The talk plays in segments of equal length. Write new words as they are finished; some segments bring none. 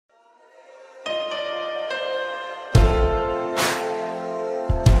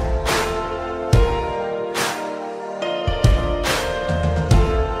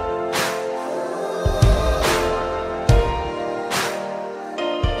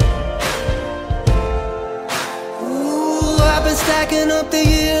been stacking up the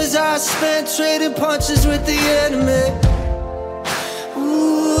years I spent trading punches with the enemy.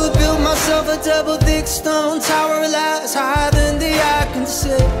 Ooh, built myself a double thick stone tower of lies, higher than the eye can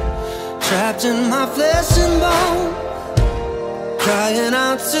see. Trapped in my flesh and bone, crying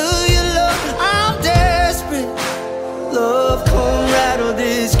out to you, love, I'm desperate. Love, come rattle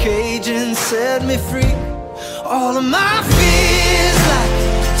this cage and set me free. All of my fears like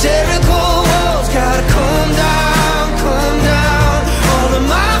Jericho walls gotta come down, come down. All of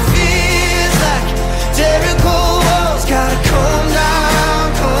my fears like Jericho walls gotta come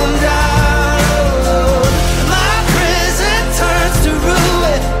down, come down. Oh, my prison turns to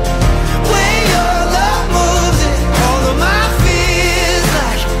ruin when your love moves it. All of my fears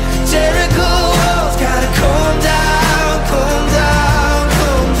like Jericho walls gotta come down, come down,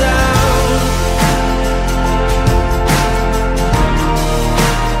 come down.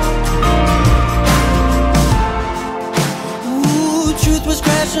 Ooh, truth was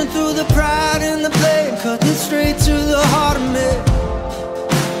crashing through the pride and the blame, cutting straight to the heart of me.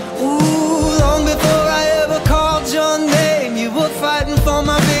 Ooh, long before I ever called your name, you were fighting for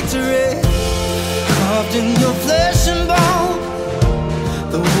my victory. Carved in your flesh and bone,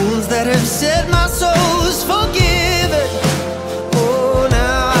 the wounds that have set my soul is forgiven. Oh,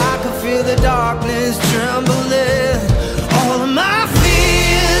 now I can feel the darkness trembling. All of my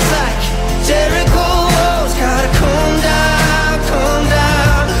fears like Jericho walls gotta come down, come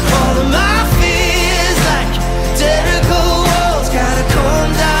down. All of my fears like Jericho walls gotta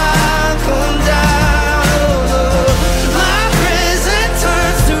come down, come down. Oh, my prison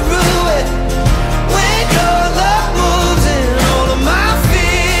turns to ruin when your love moves in. All of my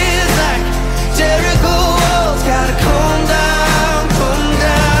fears like Jericho walls gotta come down, come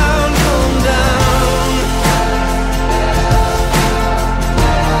down, come down.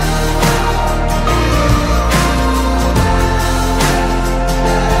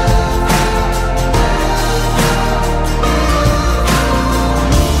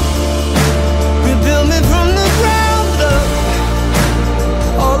 Rebuild me from the ground up.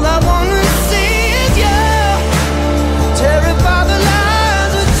 All I wanna see is you. Terrify the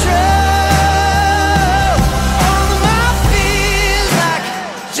lies of truth. All of my fears like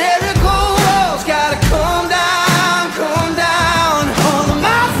Jericho walls gotta come down, come down. All of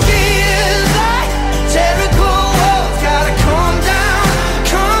my fears like Jericho walls gotta come down,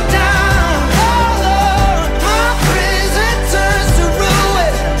 come down. Oh Lord, my prison turns to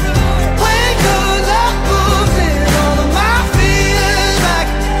ruin when your love moves in. All of my fears like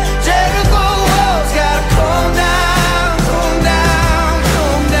Jericho walls gotta come down, come down,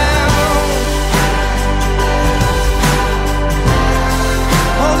 come down.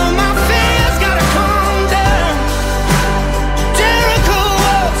 All of my fears gotta come down. Jericho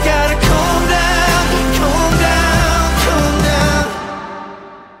walls gotta come down, come down, come down.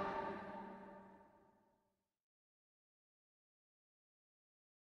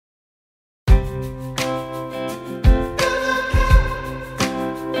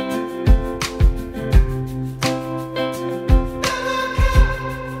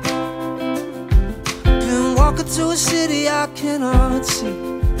 Been walking to a city I cannot see,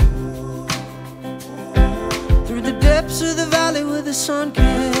 through the depths of the valley where the sun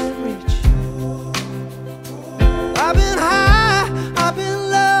can't reach. I've been high, I've been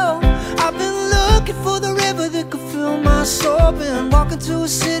low, I've been looking for the river that could fill my soul. Been walking to a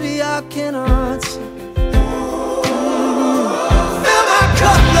city I cannot see. Fill my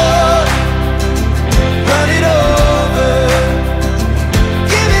cup, Lord, run it over.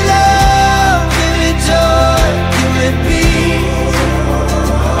 Give me love, give me joy, give me peace.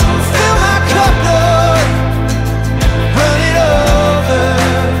 Fill my cup, Lord, run it over.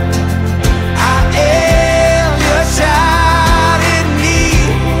 I am your child in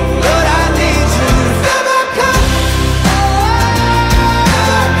need. Lord, I need you. Fill my cup.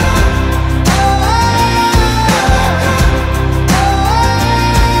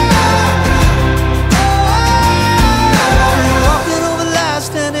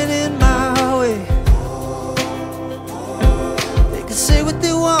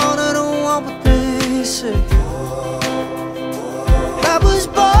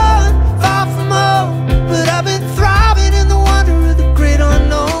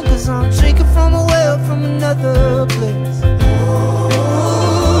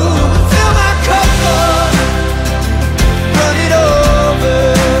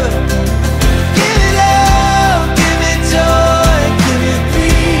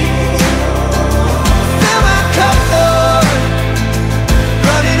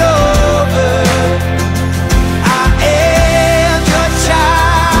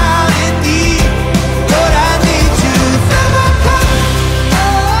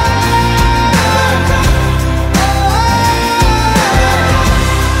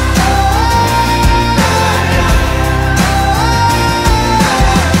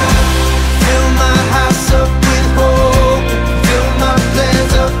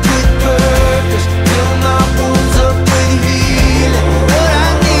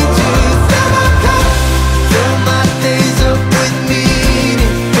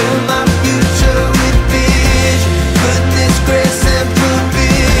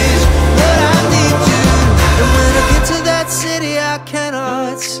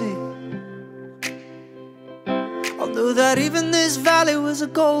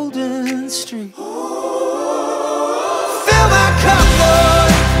 golden street. Fill my cup,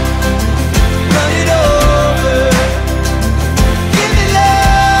 Lord, run it over. Give me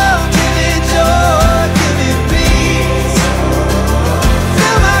love, give me joy, give me peace.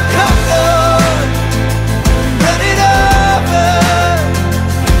 Fill my cup, Lord, run it over.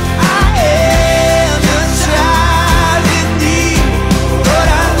 I am your child in need, Lord,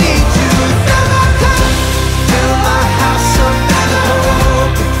 I need you. Fill my cup, fill my house up with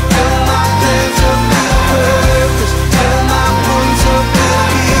hope, fill my plans up with purpose, fill my wounds up with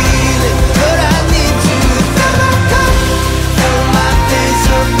healing, Lord, I need you. Fill my cup, fill my days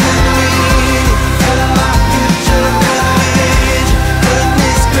up with reading, fill my future with vision,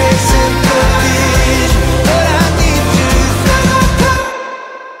 goodness, grace, and provision, Lord, I need you. Fill my cup.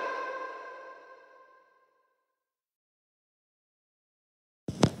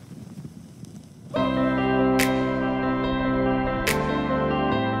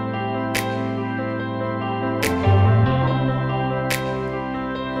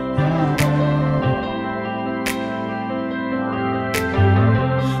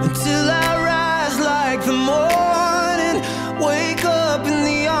 Until I rise like the morning, wake up in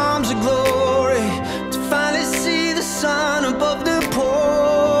the arms of glory, to finally see the sun above the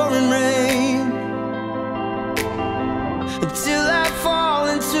pouring rain. Until I fall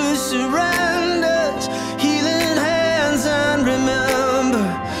into surrenders, healing hands, and remember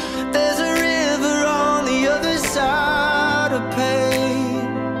there's a river on the other side of pain.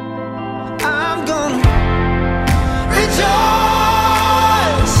 I'm gonna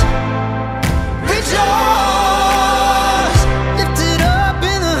rejoice, rejoice, lifted up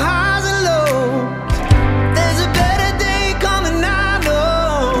in the highs and lows. There's a better day coming, I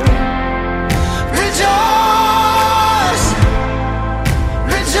know. Rejoice,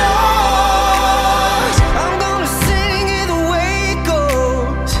 rejoice, I'm gonna sing it the way it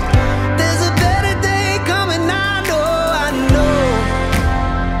goes. There's a better day coming, I know, I know,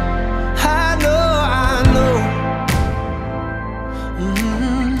 I know, I know.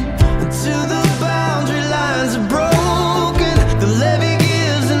 Until the boundary lines are broken, the levee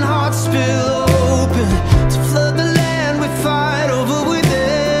gives and hearts spill open, to flood the land we fight over with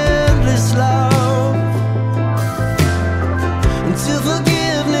endless love. Until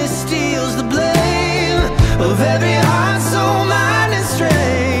forgiveness steals the blame of every heart, soul, mind, and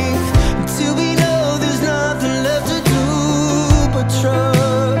strength. Until we know there's nothing left to do but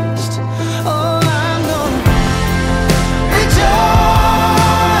trust. Oh, I'm gonna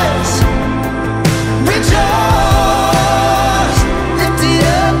rejoice, rejoice, lifted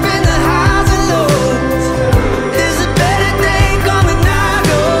up in the highs and lows. There's a better day coming, I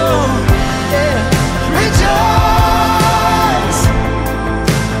know. Yeah. Rejoice,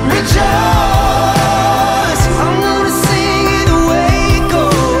 rejoice, I'm gonna sing it the way it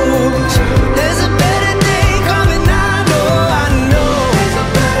goes. There's a better day coming, I know, I know. There's a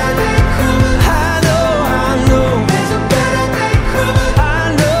better day coming, I know, I know. There's a better day coming, I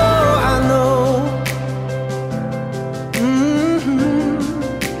know, I know.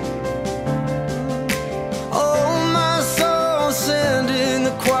 Oh, my soul, send in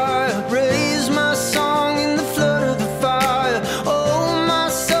the choir, raise my song in the flood of the fire. Oh, my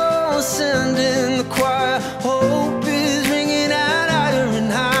soul, send in the choir, hope is ringing out higher and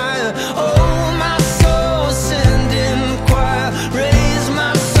higher. Oh, my soul, send in the choir, raise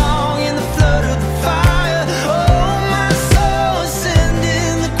my song in the flood of the fire. Oh, my soul, send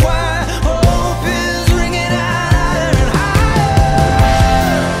in the choir, hope is ringing out higher and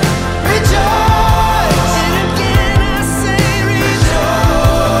higher. Rejoice, and again I say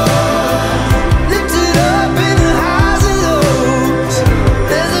rejoice, lifted up in the highs and lows.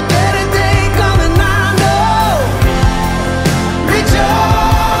 There's a better day coming, I know.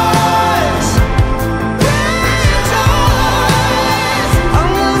 Rejoice, rejoice, I'm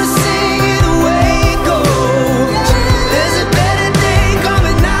gonna sing it the way it goes. There's a better day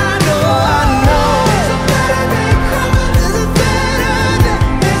coming, I know, I know. There's a better day coming, there's a better day,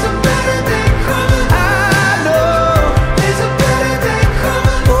 there's a better day coming, I know. There's a better day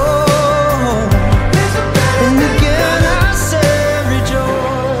coming, oh, there's a better and again I say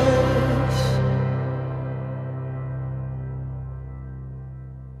rejoice.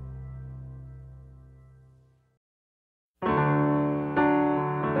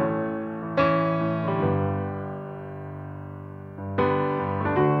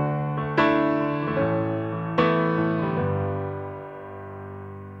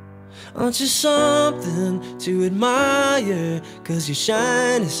 Aren't you something to admire? 'Cause your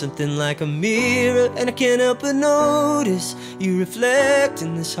shine is something like a mirror, and I can't help but notice you reflect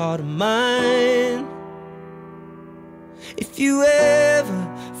in this heart of mine. If you ever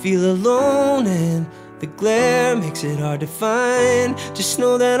feel alone and the glare makes it hard to find. Just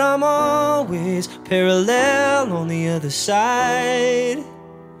know that I'm always parallel on the other side.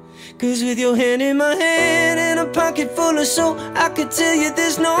 Cause with your hand in my hand and a pocket full of soul, I could tell you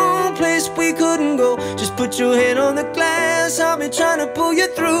there's no place we couldn't go. Just put your hand on the glass, I'll be trying to pull you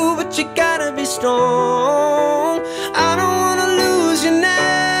through, but you gotta be strong. I don't wanna lose you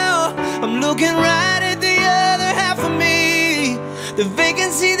now. I'm looking right at the other half of me. The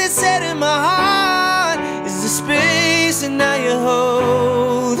vacancy that's set in my heart is the space that now you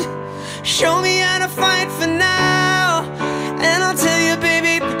hold. Show me how to fight for now, and I'll tell you,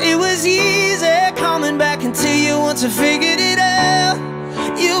 baby, it was easy coming back until you once I figured it out.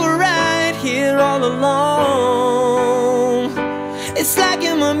 You were right here all along. It's like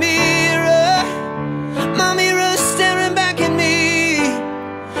you're my mirror staring back at me.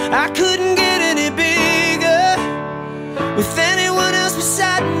 I couldn't get any bigger with anyone else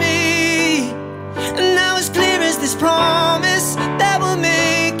beside me. And now as clear as this promise that we're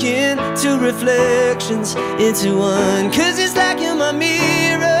making, two reflections into one. Cause it's like you're my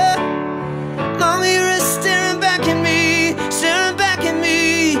mirror staring back at me, staring back at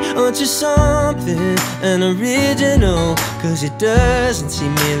me. Aren't you something, an original? Cause it doesn't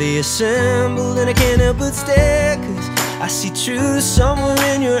seem merely assembled, and I can't help but stare, cause I see truth somewhere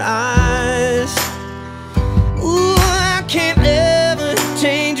in your eyes. Ooh, I can't ever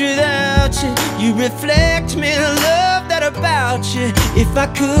change without you. You reflect me, the love that about you. If I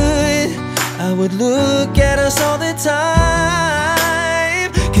could, I would look at us all the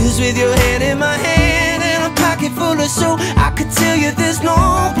time. Cause with your hand in my hand and a pocket full of soul, I could tell you there's no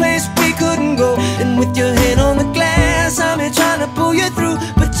place we couldn't go. And with your hand on the glass, I've been trying to pull you through,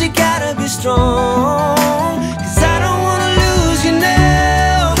 but you gotta be strong. Cause I don't wanna lose you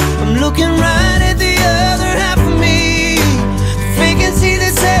now. I'm looking right at the other half of me. The vacancy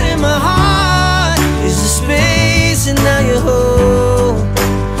that's set in my heart is the space and now you hold.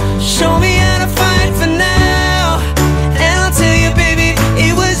 Show me how to fight for now, and I'll tell you, baby,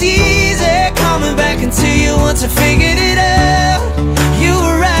 it was easy coming back until you once I figured it out. You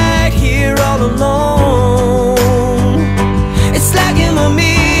were right here all along. It's like in my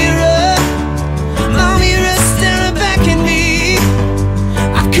mirror staring back at me.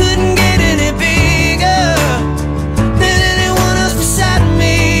 I couldn't get any bigger than anyone else beside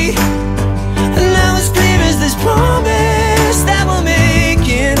me. And now as clear as this promise that we're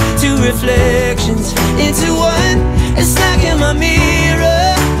making, two reflections into one. It's like in my mirror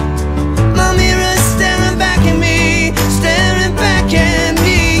staring back at me, staring back at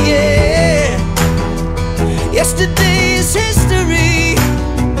me, yeah. Yesterday is history,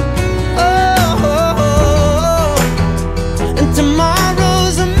 oh, oh, oh. And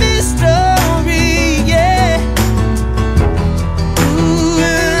tomorrow's a mystery, yeah. Ooh,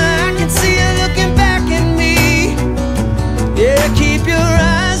 I can see you looking back at me, yeah. Keep your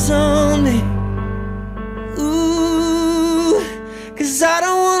eyes on me, ooh, cause I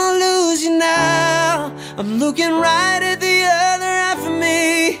don't wanna lose you now. I'm looking right at the other half of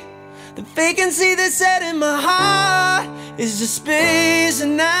me. The vacancy that's set in my heart is the space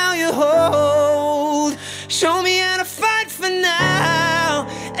and now you hold. Show me how to fight for now,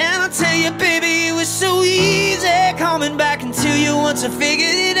 and I'll tell you, baby, it was so easy coming back until you once I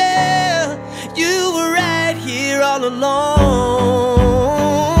figured it out. You were right here all along.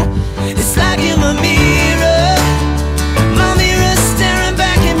 It's like you're my mirror staring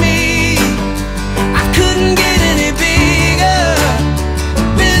back at me. I couldn't get any bigger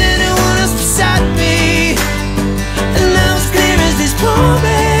than anyone else beside me. And now as clear as this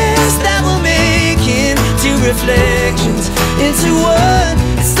promise that we're making, two reflections into one.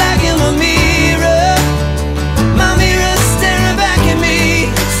 It's like in my mirror staring back at me,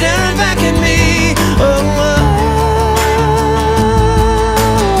 staring back at me, oh, oh.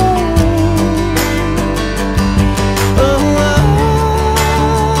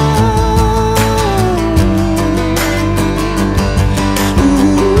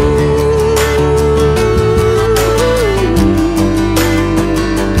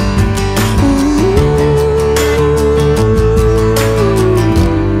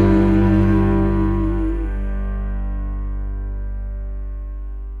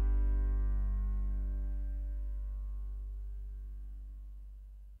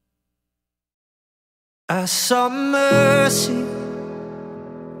 I saw mercy,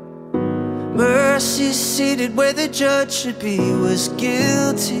 mercy seated where the judge should be, was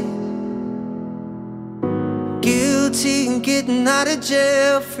guilty, guilty and getting out of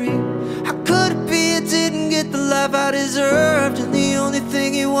jail free. How could it be I didn't get the life I deserved, and the only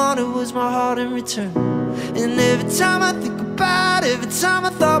thing he wanted was my heart in return? And every time I think about about every time I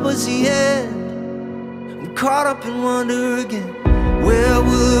thought was the end. I'm caught up in wonder again. Where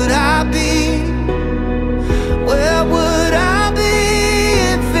would I be? Where would I be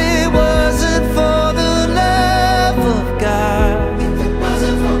if it wasn't for the love of God? If it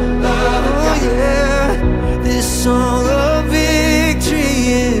wasn't for the love of God. Oh yeah, this song of victory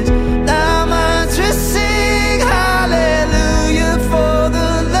is now mine to sing. Hallelujah, for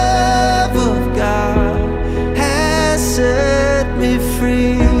the love of God has set me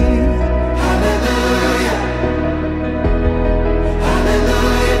free.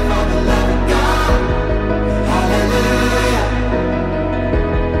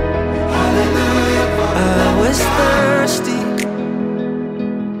 Thirsty,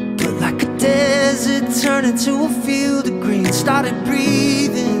 but like a desert turned into a field of green. Started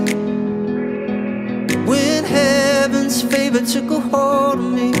breathing when heaven's favor took a hold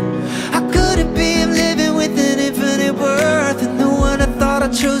of me. How could it be I'm living with an infinite worth, and the one I thought I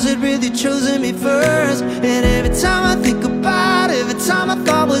chose had really chosen me first? And every time I think about it, every time I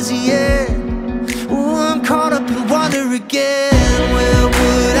thought was the end, ooh, I'm caught up in wonder again. Where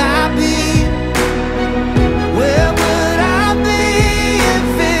would I be? Where would I be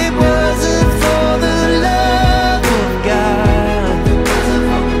if it wasn't for the love of God?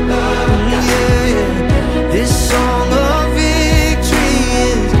 Yeah, yeah. This song of victory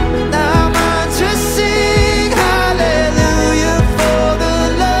is now mine to sing. Hallelujah, for the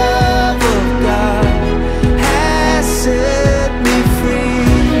love of God has set me free.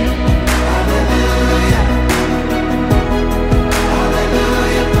 Hallelujah,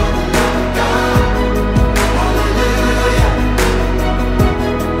 hallelujah, for the love of God.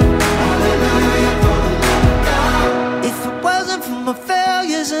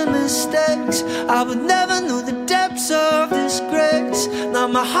 Mistakes, I would never know the depths of this grace. Now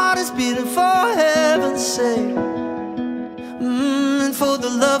my heart is beating for heaven's sake, and for the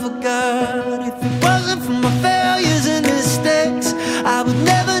love of God. If it wasn't for my failures and mistakes, I would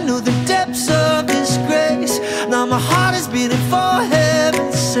never know the depths of this grace. Now my heart is beating for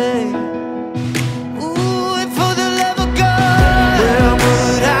heaven's sake, ooh, and for the love of God. Where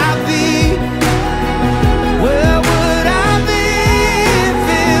would I be? Where would I be?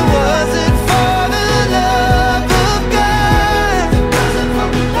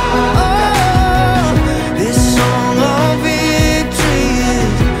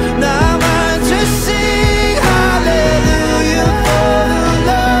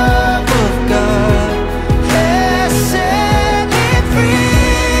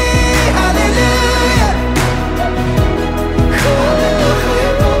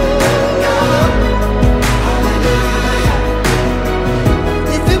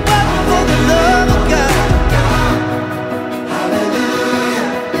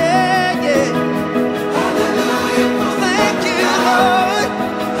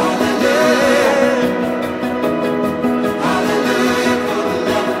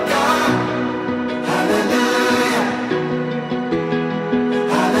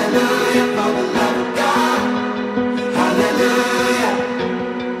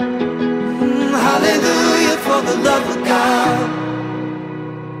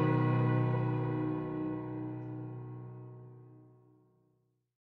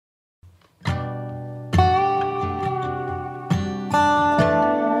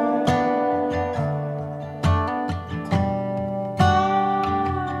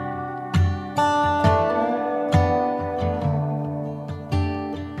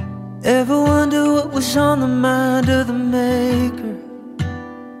 Ever wonder what was on the mind of the Maker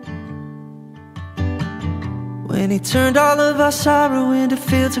when He turned all of our sorrow into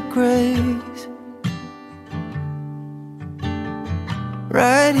fields of grace?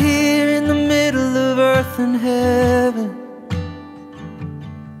 Right here in the middle of earth and heaven,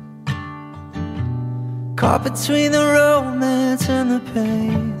 caught between the romance and the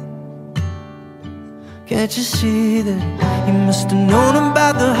pain. Can't you see that He must have known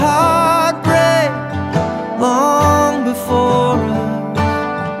about the heartbreak long before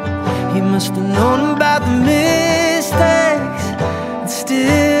us? He must have known about the mistakes, and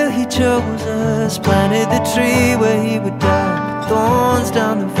still He chose us. Planted the tree where He would die, put thorns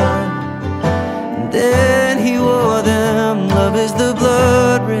down the vine, and then He wore them. Love is the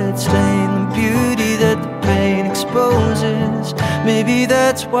blood red stain, the beauty that the pain exposes. Maybe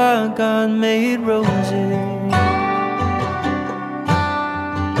that's why God made roses.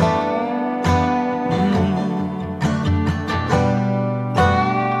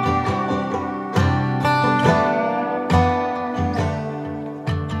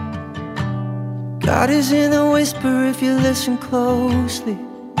 God is in the whisper if you listen closely.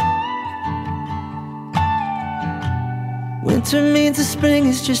 When winter means the spring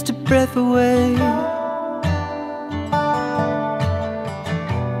is just a breath away.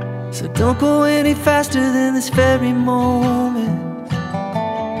 So don't go any faster than this very moment.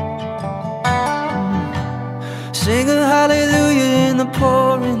 Sing a hallelujah in the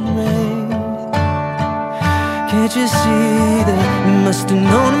pouring rain. Can't you see that you must have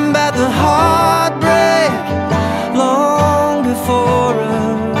known about the heartbreak long before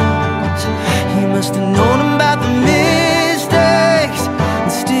us? He must have known about the mistakes,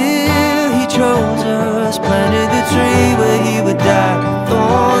 and still he chose us. Planted the tree where he would die,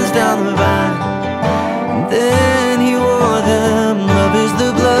 thorns down the vine, and then he wore them. Love is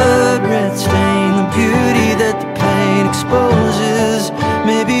the blood red stain, the beauty that the pain exposes.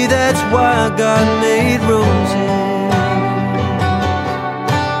 Maybe that's why God made roses.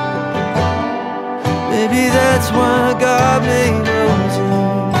 Maybe that's why God made roses.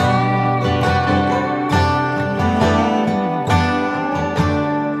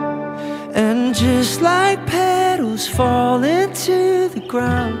 And just like petals fall into the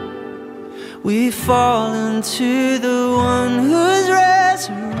ground, we fall into the one whose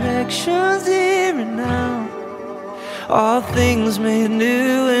resurrection's here and now. All things made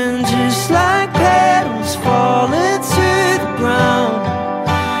new, and just like petals fall into the ground,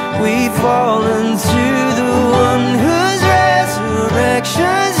 we fall into the one whose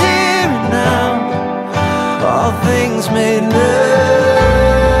resurrection's here and now. All things made new.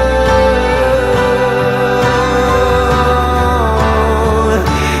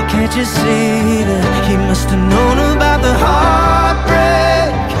 Can't you see that he must have known about the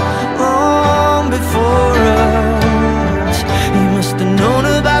heartbreak long before us? He must have known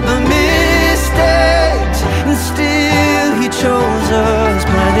about the mistakes, and still he chose us.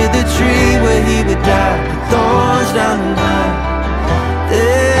 Planted the tree where he would die, with thorns down the line,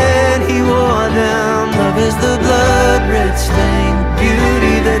 then he wore them. Love is the blood red stain, the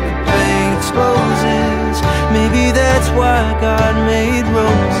beauty that the pain exposes. Maybe that's why God made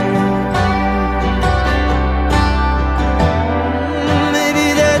roses. Maybe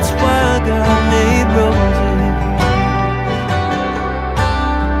that's why God made roses.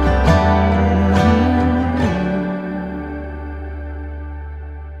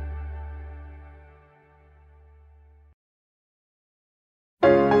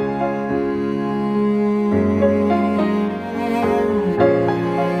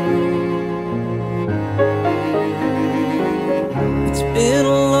 Been a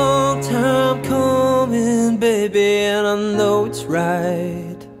long time coming, baby, and I know it's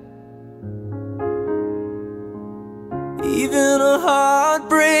right. Even a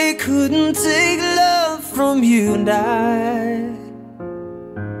heartbreak couldn't take love from you and I.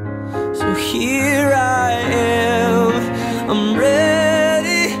 So here I am, I'm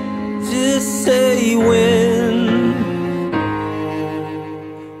ready to say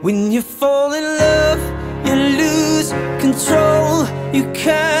when you fall in love, you lose control. You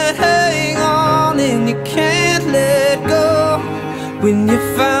can't hang on and you can't let go. When you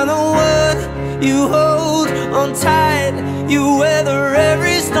find the one you hold on tight, you weather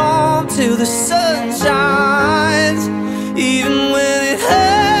every storm till the sun shines. Even when it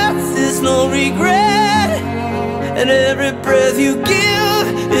hurts, there's no regret, and every breath you give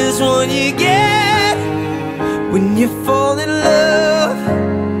is one you get. When you fall in love,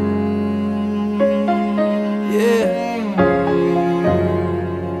 yeah.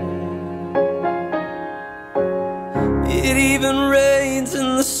 It even rains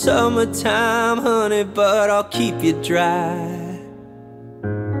in the summertime, honey, but I'll keep you dry.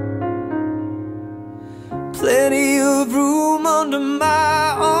 Plenty of room under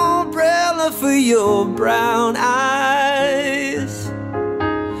my umbrella for your brown eyes.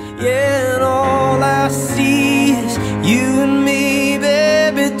 Yeah, and all I see is you and me,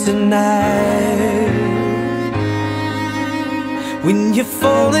 baby, tonight. When you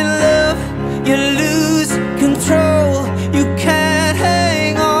fall in love, you lose control. You can't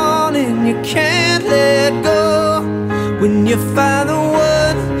hang on and you can't let go. When you find the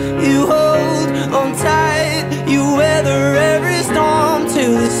one you hold on tight, you weather every storm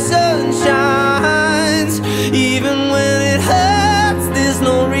till the sun shines. Even when it hurts, there's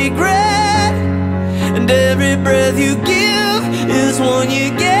no regret, and every breath you give is one you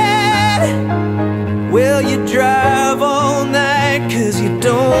get. Well, you drive all night 'cause you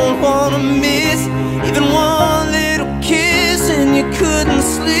don't wanna miss even one little kiss, and you couldn't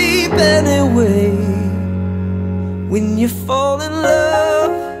sleep anyway. When you fall in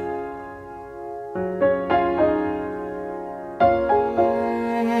love,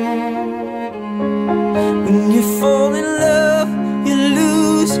 when you fall in love, you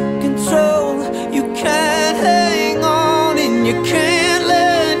lose control. You can't hang on and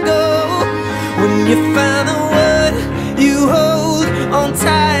When you find the one you hold on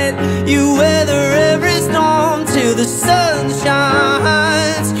tight, you weather every storm till the sun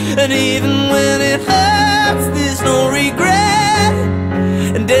shines. And even when it hurts, there's no regret.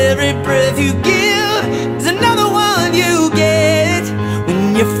 And every breath you give is another one you get.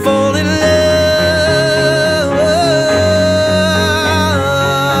 When you fall in love,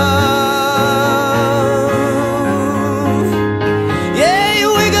 yeah, you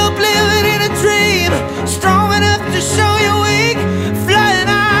wake up living in a dream, strong enough to show you're weak, flying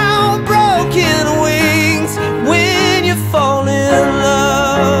on broken wings. When you fall in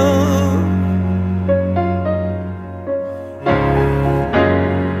love,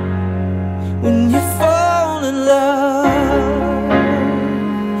 when you fall in love.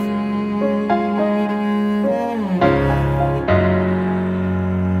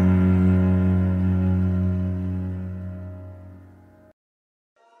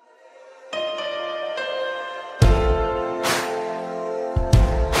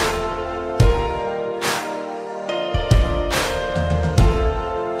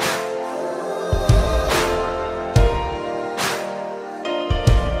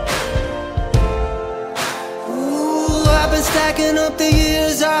 Stacking up the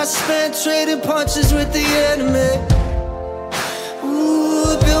years I spent trading punches with the enemy.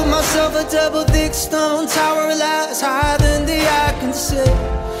 Ooh, built myself a double thick stone tower of lies higher than the eye can see.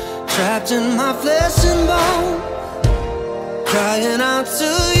 Trapped in my flesh and bone, crying out to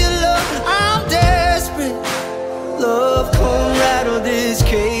your love. I'm desperate. Love come rattle this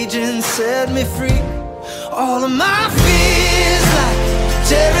cage and set me free. All of my fears like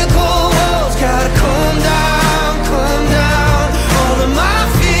Jericho walls gotta come down, come down. All of my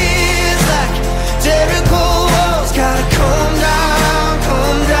fears like Jericho walls gotta come down,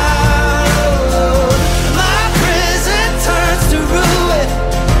 come down. Oh, my prison turns to ruin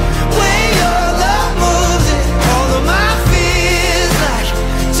when your love moves it. All of my fears like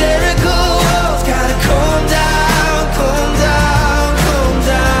Jericho walls gotta come down, come down, come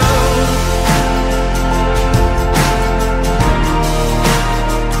down.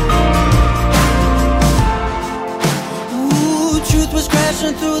 Ooh, truth was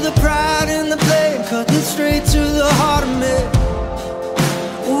crashing through the pride and the blame, cutting straight to the heart of me.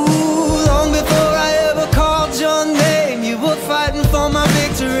 Ooh, long before I ever called your name, you were fighting for my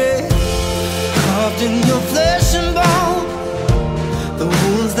victory. Carved in your flesh and bone, the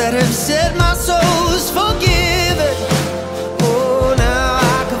wounds that have set my soul is forgiven. Oh, now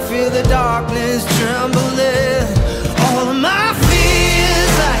I can feel the darkness trembling. All of my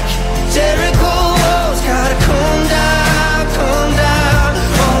fears like Jericho walls gotta come down, come down.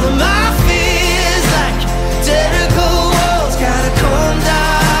 All of my fears like Jericho walls gotta come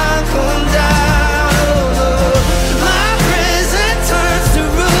down, come down. Oh, my prison turns to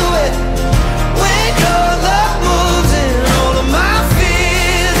ruin when your love moves in. All of my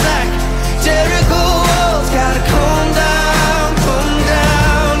fears like Jericho walls gotta come down, come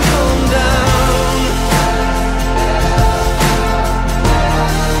down, come down.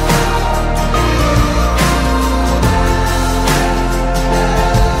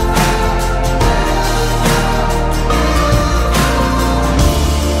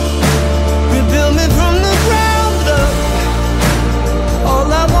 Rebuild me from the ground up. All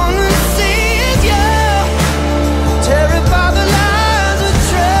I wanna see is you. Terrify the lies of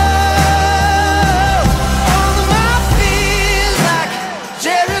truth. All of my fears like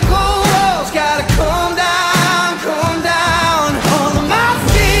Jericho walls gotta come down, come down. All of my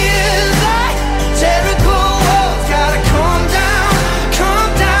fears like Jericho walls gotta come down,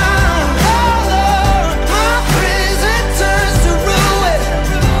 come down. Oh Lord, my prison turns to ruin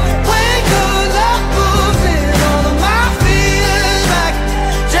when your love moves in. All of my fears like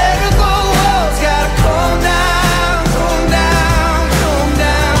Jericho walls gotta come down, come down, come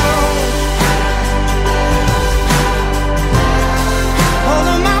down. All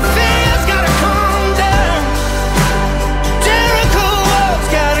of my fears gotta come down. Jericho walls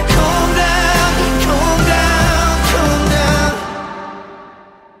gotta come down, come down, come down.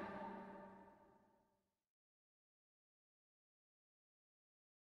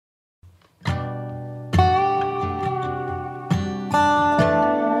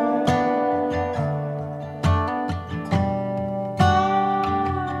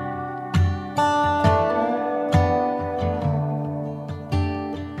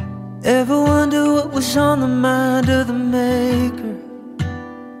 Ever wonder what was on the mind of the maker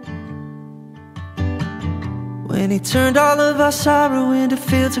when he turned all of our sorrow into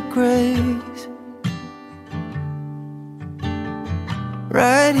fields of grace?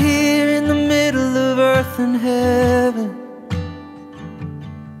 Right here in the middle of earth and heaven,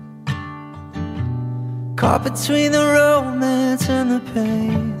 caught between the romance and the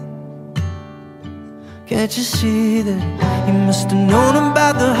pain. Can't you see that he must have known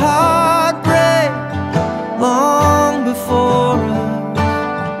about the heartbreak long before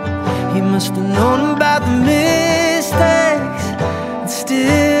us? He must have known about the mistakes, and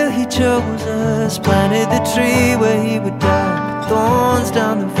still he chose us. Planted the tree where he would die, put thorns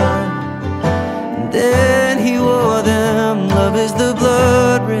down the vine, and then he wore them. Love is the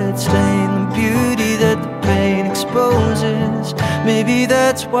blood red stain, the beauty that the pain exposes. Maybe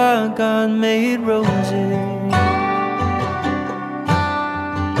that's why God made roses.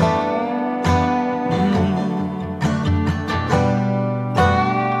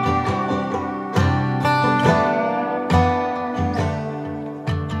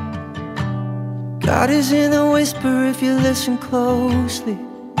 God is in the whisper if you listen closely.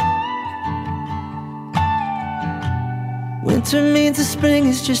 Winter means the spring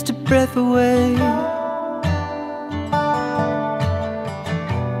is just a breath away.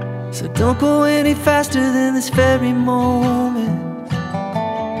 So don't go any faster than this very moment.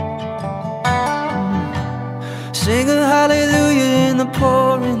 Sing a hallelujah in the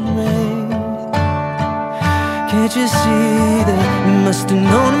pouring rain. Can't you see that he must have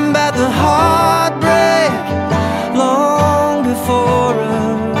known about the heartbreak long before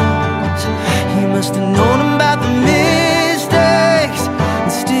us? He must have known about the mistakes,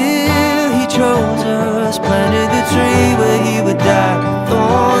 and still he chose us. Planted the tree where he would die,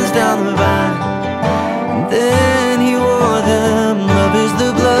 thorns down the vine, and then he wore them. Love is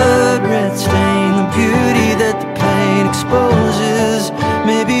the blood red stain, the beauty that the pain exposes.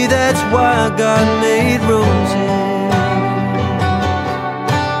 Maybe that's why God made roses.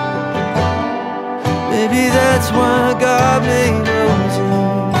 Maybe that's why God made roses.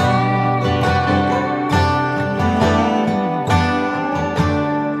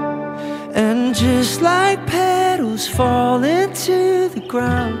 And just like petals fall into the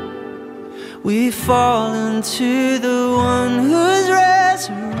ground, we fall into the one whose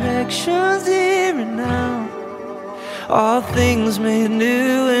resurrection's here and now. All things made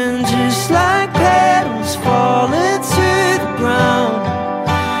new, and just like petals fall into the ground,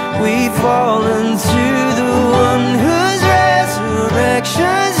 we fall into the one whose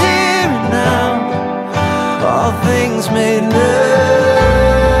resurrection's here and now. All things made new.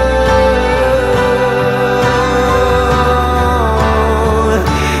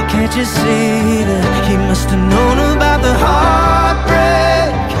 Can't you see that he must have known about the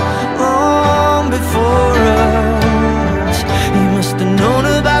heartbreak long before us? He must have known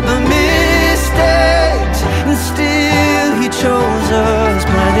about the mistakes, and still he chose us.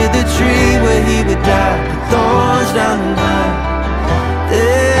 Planted the tree where he would die, put thorns down the line,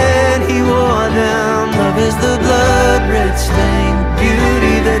 then he wore them. Love is the blood red stain, the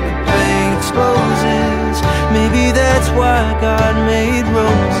beauty that the pain exposes. Maybe that's why God made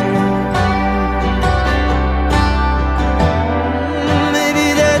roses.